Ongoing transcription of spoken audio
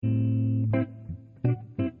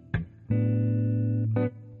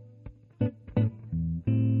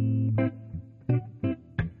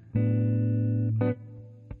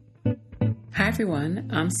everyone,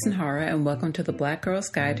 I'm Sinhara and welcome to the Black Girl's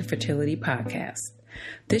Guide to Fertility podcast.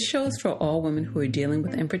 This show is for all women who are dealing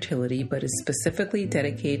with infertility, but is specifically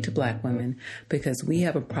dedicated to Black women because we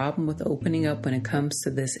have a problem with opening up when it comes to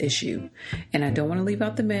this issue. And I don't want to leave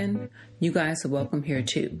out the men. You guys are welcome here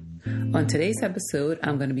too. On today's episode,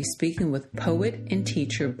 I'm going to be speaking with poet and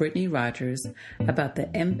teacher Brittany Rogers about the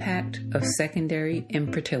impact of secondary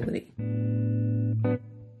infertility.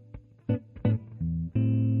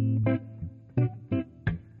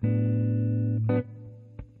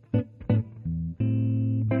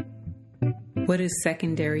 What is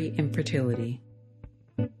secondary infertility?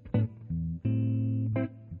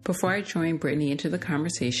 Before I join Brittany into the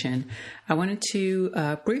conversation, I wanted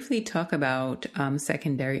to briefly talk about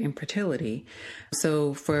secondary infertility.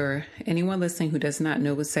 So for anyone listening who does not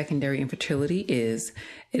know what secondary infertility is,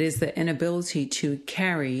 it is the inability to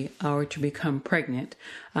carry or to become pregnant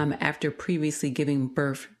after previously giving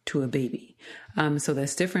birth to a baby. So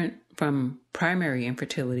that's different from primary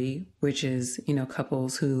infertility, which is,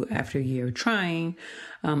 couples who after a year of trying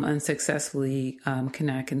unsuccessfully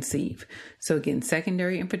cannot conceive. So again,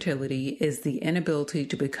 secondary infertility is the inability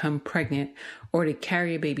to become pregnant or to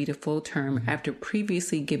carry a baby to full term after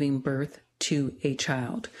previously giving birth to a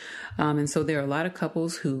child. And so there are a lot of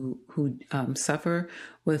couples who suffer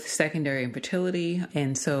with secondary infertility.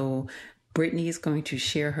 And so Brittany is going to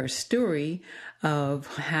share her story of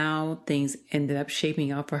how things ended up shaping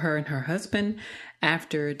out for her and her husband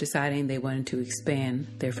after deciding they wanted to expand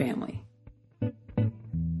their family.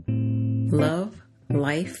 Love,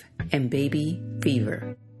 life, and baby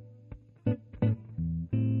fever.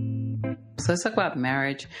 So let's talk about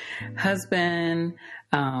marriage. Husband,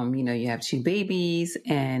 you have 2 babies,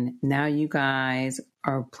 and now you guys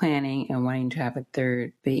are planning and wanting to have a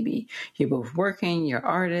 3rd baby. You're both working, you're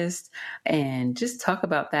artists, and just talk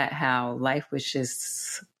about that, how life was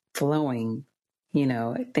just flowing,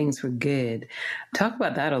 things were good. Talk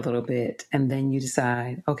about that a little bit, and then you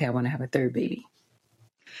decide, okay, I want to have a 3rd baby.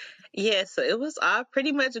 Yeah, so it was all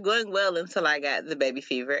pretty much going well until I got the baby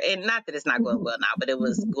fever. And not that it's not going well now, but it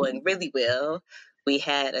was going really well. We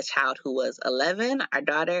had a child who was 11, our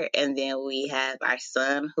daughter, and then we have our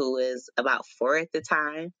son who is about 4 at the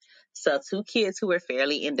time. So 2 kids who were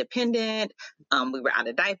fairly independent. We were out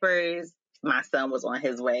of diapers. My son was on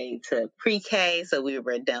his way to pre-K, so we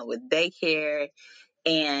were done with daycare.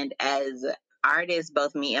 And as artists,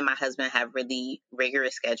 both me and my husband have really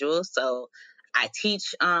rigorous schedules. So I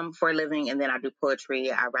teach for a living, and then I do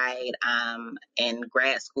poetry. I write in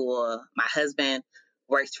grad school. My husband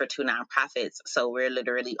works for 2 nonprofits, so we're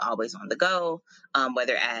literally always on the go,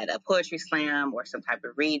 whether at a poetry slam or some type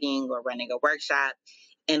of reading or running a workshop.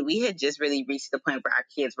 And we had just really reached the point where our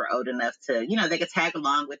kids were old enough to, they could tag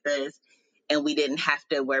along with us, and we didn't have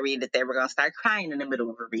to worry that they were going to start crying in the middle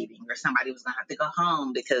of a reading or somebody was going to have to go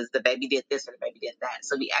home because the baby did this or the baby did that.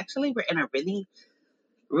 So we actually were in a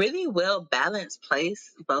really well-balanced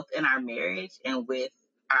place, both in our marriage and with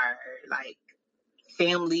our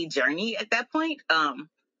family journey at that point. And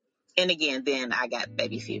again, then I got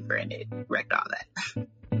baby fever and it wrecked all that.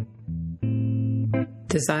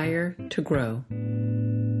 Desire to grow.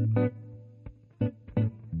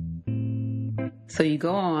 So you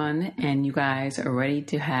go on and you guys are ready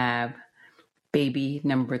to have baby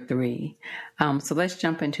number 3. So let's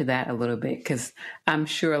jump into that a little bit, because I'm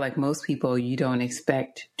sure, like most people, you don't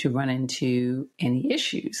expect to run into any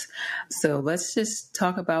issues. So let's just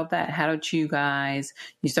talk about that. How did you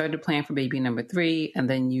started to plan for baby number 3, and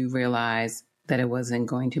then you realized that it wasn't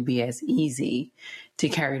going to be as easy to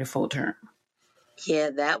carry to full term?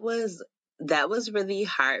 Yeah, that was really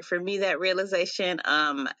hard for me, that realization.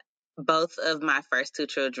 Both of my first 2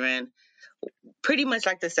 children, pretty much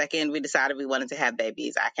like the second we decided we wanted to have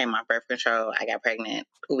babies, I came on birth control, I got pregnant,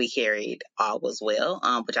 we carried, all was well,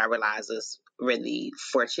 which I realized was really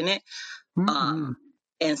fortunate. Mm-hmm.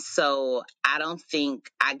 And so I don't think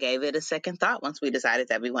I gave it a second thought once we decided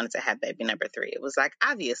that we wanted to have baby number 3. It was like,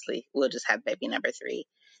 obviously, we'll just have baby number 3.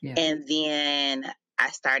 Yeah. And then I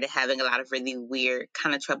started having a lot of really weird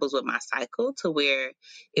kind of troubles with my cycle, to where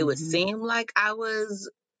it would seem like I was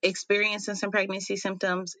experiencing some pregnancy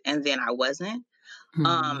symptoms, and then I wasn't.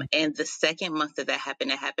 And the second month that happened,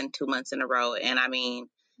 it happened 2 months in a row. And I mean,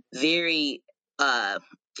 very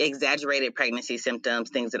exaggerated pregnancy symptoms,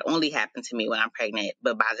 things that only happen to me when I'm pregnant.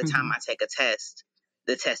 But by the time I take a test,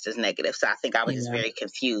 the test is negative. So I think I was just very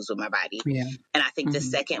confused with my body. Yeah. And I think the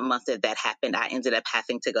second month that happened, I ended up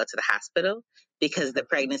having to go to the hospital because the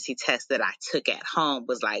pregnancy test that I took at home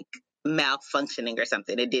was malfunctioning or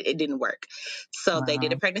something. It didn't work. So they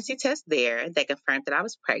did a Wow. pregnancy test there. They confirmed that I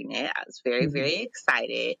was pregnant. I was very, Mhm. very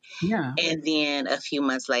excited. Yeah. And then a few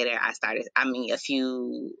months later,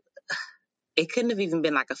 it couldn't have even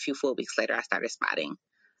been like a few full weeks later, I started spotting.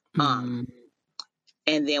 Mm.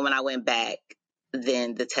 And then when I went back,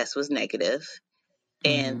 then the test was negative.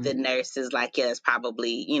 And the Mm. nurse is like, yeah, that's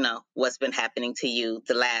probably, what's been happening to you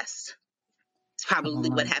it's Oh probably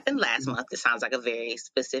my. what happened last month. It sounds like a very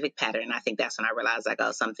specific pattern. I think that's when I realized like, oh,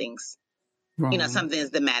 Wrong. something's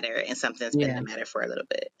the matter and something's been Yeah. the matter for a little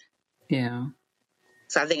bit. Yeah.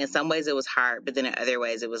 So I think in some ways it was hard, but then in other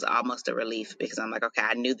ways it was almost a relief because I'm like, okay,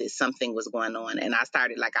 I knew that something was going on. And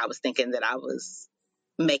I was thinking that I was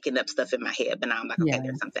making up stuff in my head, but now I'm like, okay, Yeah.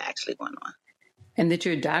 there's something actually going on. And did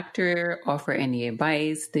your doctor offer any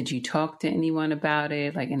advice? Did you talk to anyone about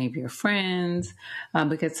it, like any of your friends?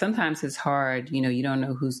 Because sometimes it's hard, you don't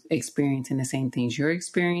know who's experiencing the same things you're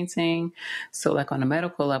experiencing. So, like on a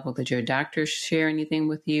medical level, did your doctor share anything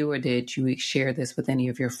with you, or did you share this with any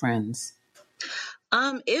of your friends?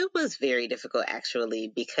 It was very difficult actually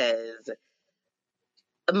because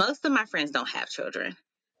most of my friends don't have children.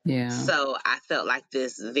 Yeah. So I felt like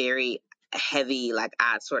this very heavy, like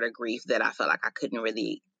odd sort of grief that I felt like I couldn't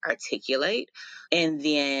really articulate. And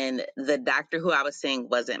then the doctor who I was seeing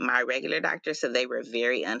wasn't my regular doctor, so they were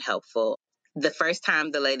very unhelpful. The first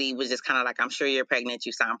time the lady was just kind of like, I'm sure you're pregnant,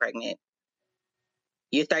 you sound pregnant.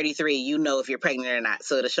 You're 33, you know if you're pregnant or not.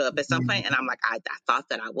 So it'll show up at some point. And I'm like, I thought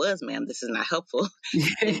that I was, ma'am. This is not helpful.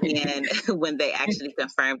 And then when they actually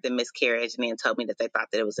confirmed the miscarriage and then told me that they thought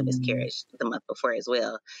that it was a Mm. miscarriage the month before as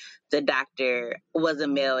well, the doctor was a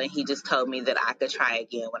male and he just told me that I could try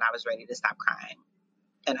again when I was ready to stop crying.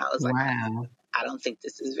 And I was like, Wow. I don't think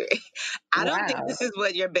this is very, I don't think Wow. this is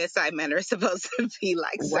what your bedside manner is supposed to be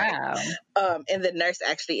like, sir. Wow. And the nurse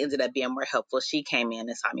actually ended up being more helpful. She came in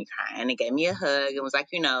and saw me crying and gave me a hug and was like,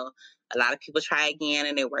 a lot of people try again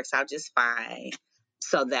and it works out just fine.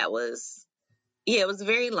 So it was a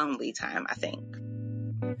very lonely time, I think.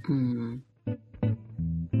 Mm.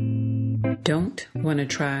 Don't want to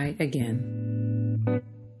try again.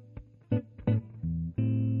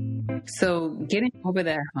 So getting over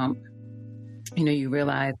that hump, you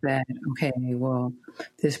realize that, okay, well,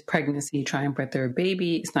 this pregnancy, trying for a third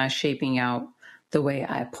baby, it's not shaping out the way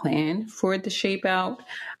I planned for it to shape out.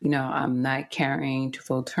 I'm not carrying to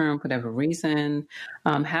full term for whatever reason.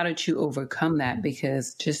 How did you overcome that?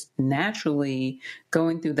 Because just naturally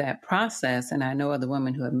going through that process, and I know other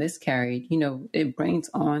women who have miscarried, it brings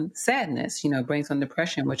on sadness, it brings on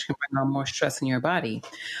depression, which can bring on more stress in your body. So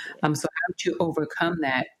how did you overcome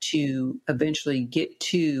that to eventually get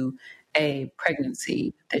to a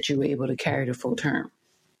pregnancy that you were able to carry to full term?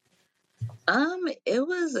 It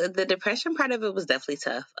was the depression part of it was definitely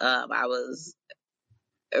tough. I was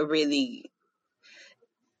really,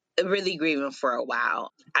 really grieving for a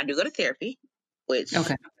while. I do go to therapy, which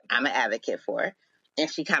Okay. I'm an advocate for.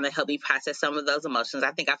 And she kind of helped me process some of those emotions.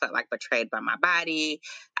 I think I felt like betrayed by my body.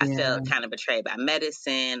 I Yeah. felt kind of betrayed by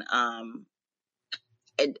medicine.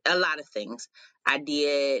 A lot of things. I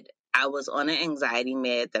was on an anxiety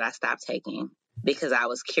med that I stopped taking because I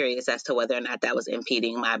was curious as to whether or not that was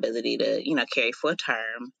impeding my ability to, carry full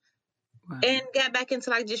term. Wow. And got back into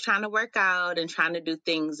like just trying to work out and trying to do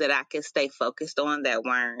things that I could stay focused on that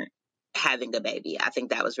weren't having a baby. I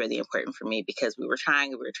think that was really important for me because we were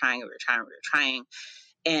trying.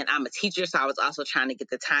 And I'm a teacher, so I was also trying to get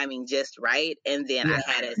the timing just right. And then I Yeah.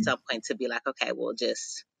 had at some point to be like, okay, well,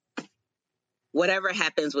 just whatever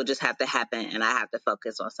happens will just have to happen. And I have to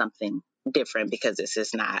focus on something different because this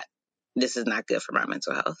is not good for my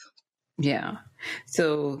mental health. Yeah.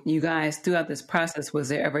 So you guys, throughout this process, was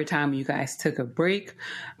there ever a time you guys took a break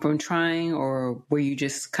from trying, or were you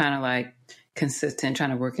just kind of like consistent,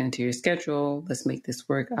 trying to work into your schedule? Let's make this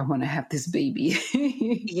work. I want to have this baby.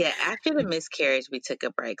 Yeah, after the miscarriage, we took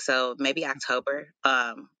a break. So maybe October.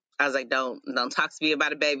 I was like, don't talk to me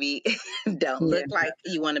about a baby. Don't Yeah. look like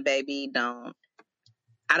you want a baby.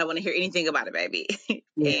 I don't want to hear anything about a baby.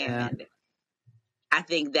 Yeah. And I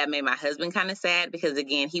think that made my husband kind of sad because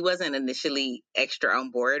again, he wasn't initially extra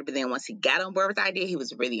on board, but then once he got on board with the idea, he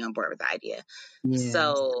was really on board with the idea. Yeah.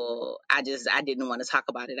 So I didn't want to talk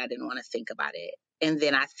about it. I didn't want to think about it. And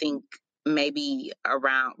then I think maybe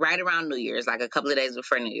right around New Year's, like a couple of days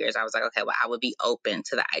before New Year's, I was like, okay, well, I would be open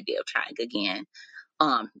to the idea of trying again.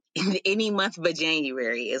 In any month but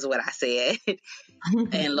January is what I said.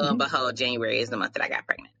 And lo and behold, January is the month that I got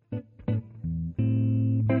pregnant.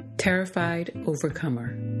 Terrified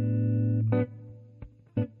overcomer.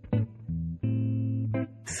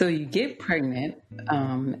 So you get pregnant.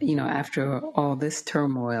 after all this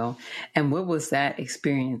turmoil. And what was that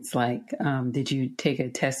experience like? Did you take a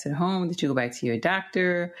test at home? Did you go back to your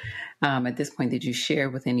doctor? At this point, did you share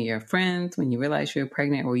with any of your friends when you realized you were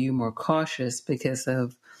pregnant, or were you more cautious because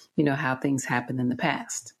of, how things happened in the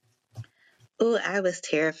past? Oh, I was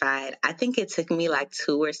terrified. I think it took me like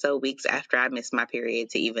 2 or so weeks after I missed my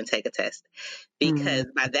period to even take a test. Mm, Because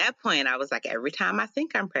by that point, I was like, every time I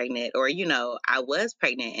think I'm pregnant, or, I was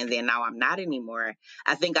pregnant and then now I'm not anymore.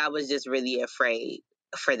 I think I was just really afraid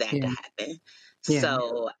for that to yeah, happen. yeah,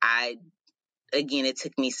 So again, it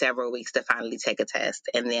took me several weeks to finally take a test.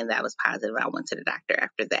 And then that was positive. I went to the doctor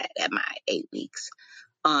after that at my 8 weeks.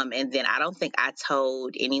 And then I don't think I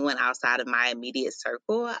told anyone outside of my immediate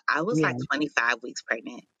circle. I was yeah. like 25 weeks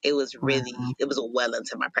pregnant. It was Wow. well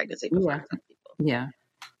into my pregnancy before I Yeah, told people. yeah,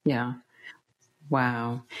 yeah.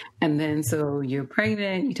 Wow. And then so you're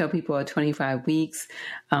pregnant, you tell people at 25 weeks.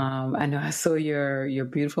 I know I saw your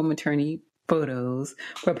beautiful maternity photos.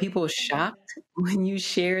 Were people shocked when you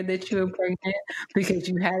shared that you were pregnant because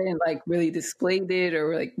you hadn't like really displayed it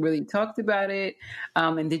or like really talked about it?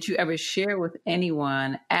 And did you ever share with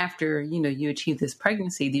anyone after, you achieved this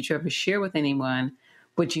pregnancy? Did you ever share with anyone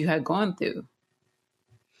what you had gone through?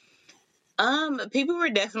 People were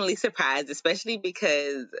definitely surprised, especially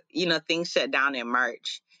because, things shut down in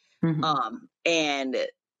March. Hmm. And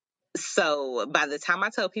so by the time I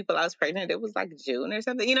told people I was pregnant, it was like June or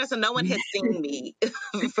something, so no one has seen me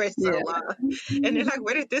for so Yeah. long. And they're like,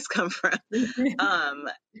 where did this come from? Um,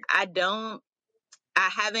 I don't, I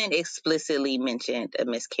haven't explicitly mentioned a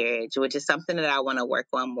miscarriage, which is something that I want to work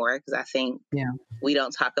on more because I think Yeah. we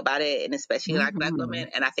don't talk about it, and especially like Black Hmm. women.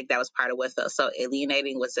 And I think that was part of what felt so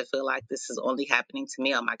alienating was to feel like this is only happening to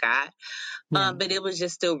me. Oh my God. Yeah. But it was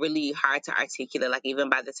just still really hard to articulate. Like even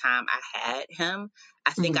by the time I had him,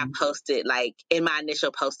 I think I Mhm. posted like in my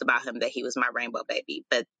initial post about him that he was my rainbow baby,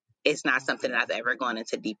 but it's not something that I've ever gone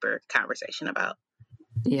into deeper conversation about.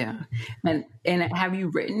 Yeah. And have you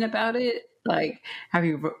written about it? Like, have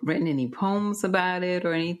you written any poems about it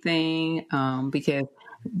or anything? Because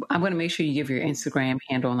I'm going to make sure you give your Instagram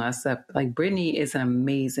handle and all that stuff. Like, Brittany is an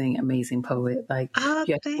amazing, amazing poet. Like, Oh,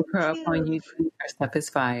 you have to thank look her up on you. YouTube. Her stuff is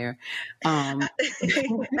fire. Um,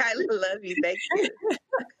 I love you. Thank you.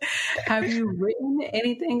 have you written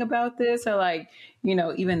anything about this or like,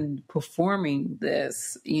 even performing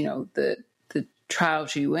this, the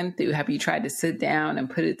trials you went through? Have you tried to sit down and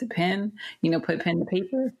put it to pen, put pen to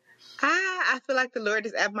paper? I feel like the Lord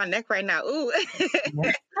is at my neck right now. Ooh.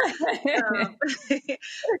 um,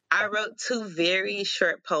 I wrote two very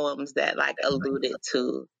short poems that like alluded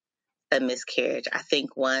to a miscarriage. I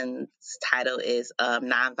think one's title is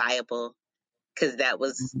non-viable because that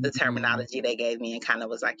was the Mhm. terminology they gave me and kind of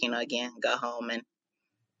was like, again, go home and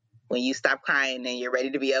when you stop crying and you're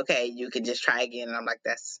ready to be okay, you can just try again. And I'm like,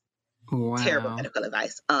 that's terrible Wow. medical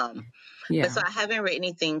advice. But so Yeah. I haven't written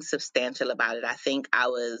anything substantial about it. I think I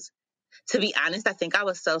was, to be honest, I think I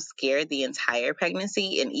was so scared the entire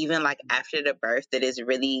pregnancy and even like after the birth that it's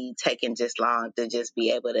really taken just long to just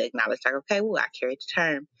be able to acknowledge like, okay, well, I carried the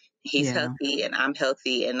term. He's Yeah. healthy and I'm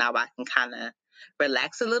healthy and now I can kind of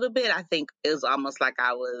relax a little bit. I think it was almost like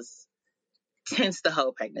I was tense the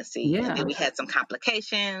whole pregnancy. And then Yeah. we had some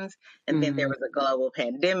complications and then there Mm, was a global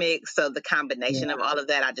pandemic. So the combination of yeah. all of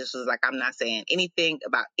that, I just was like, I'm not saying anything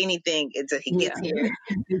about anything until he Yeah. gets here.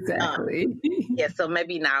 Um, Exactly. yeah, so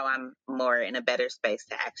maybe now I'm more in a better space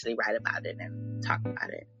to actually write about it and talk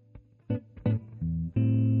about it.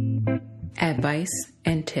 Advice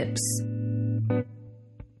and tips.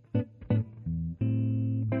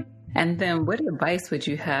 And then what advice would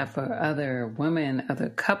you have for other women, other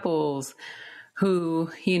couples who,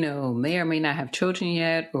 may or may not have children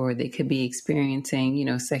yet, or they could be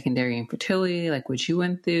experiencing, secondary infertility, like what you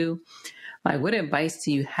went through? Like, what advice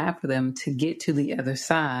do you have for them to get to the other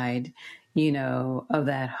side, of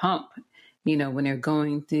that hump, when they're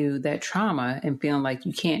going through that trauma and feeling like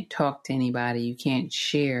you can't talk to anybody, you can't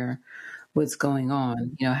share what's going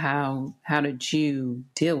on? How did you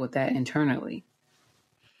deal with that internally?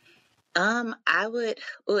 I would,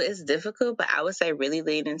 well, it's difficult, but I would say really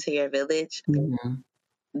lean into your village Mhm.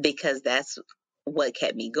 because that's what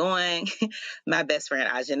kept me going. My best friend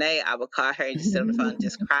Ajane, I would call her and just sit on the phone and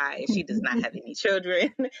just cry. And she does not have any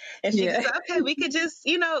children. And she just Yeah. said, okay, we could just,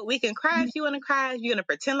 we can cry if you want to cry. If you want to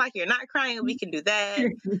pretend like you're not crying, we can do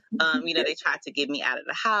that. They tried to get me out of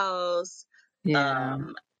the house. Yeah.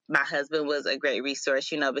 Um, my husband was a great resource,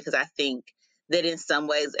 because I think that in some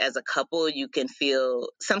ways as a couple, you can feel,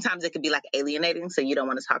 sometimes it can be like alienating. So you don't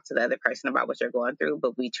want to talk to the other person about what you're going through,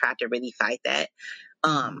 but we try to really fight that. Mhm.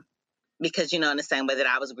 Um, because in the same way that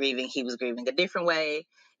I was grieving, he was grieving a different way.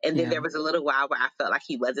 And then there was a little while where I felt like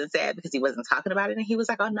he wasn't sad because he wasn't talking about it. And he was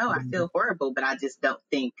like, oh no, I feel horrible, but I don't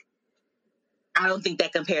think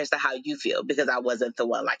that compares to how you feel because I wasn't the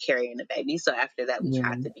one like carrying the baby. So after that, we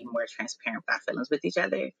tried to be more transparent with our feelings with each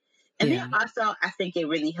other. And then also, I think it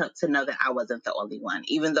really helped to know that I wasn't the only one.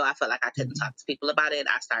 Even though I felt like I couldn't talk to people about it,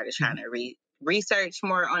 I started trying to research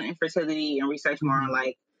more on infertility and research more on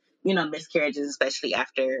like, miscarriages, especially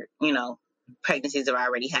after, pregnancies have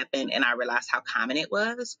already happened. And I realized how common it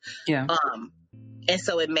was. Yeah. And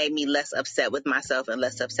so it made me less upset with myself and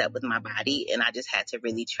less upset with my body. And I just had to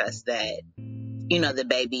really trust that, the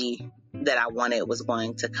baby that I wanted was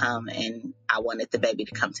going to come, and I wanted the baby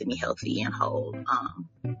to come to me healthy and whole.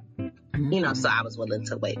 So I was willing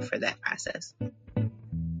to wait for that process.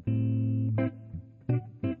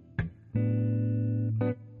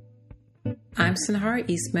 I'm Sinhara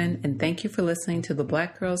Eastman, and thank you for listening to the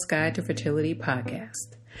Black Girl's Guide to Fertility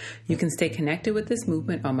podcast. You can stay connected with this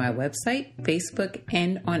movement on my website, Facebook,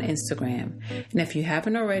 and on Instagram. And if you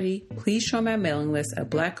haven't already, please join my mailing list at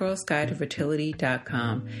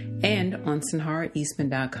blackgirlsguidetofertility.com and on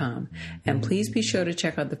sinharaeastman.com. And please be sure to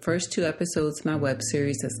check out the first 2 episodes of my web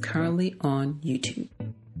series that's currently on YouTube.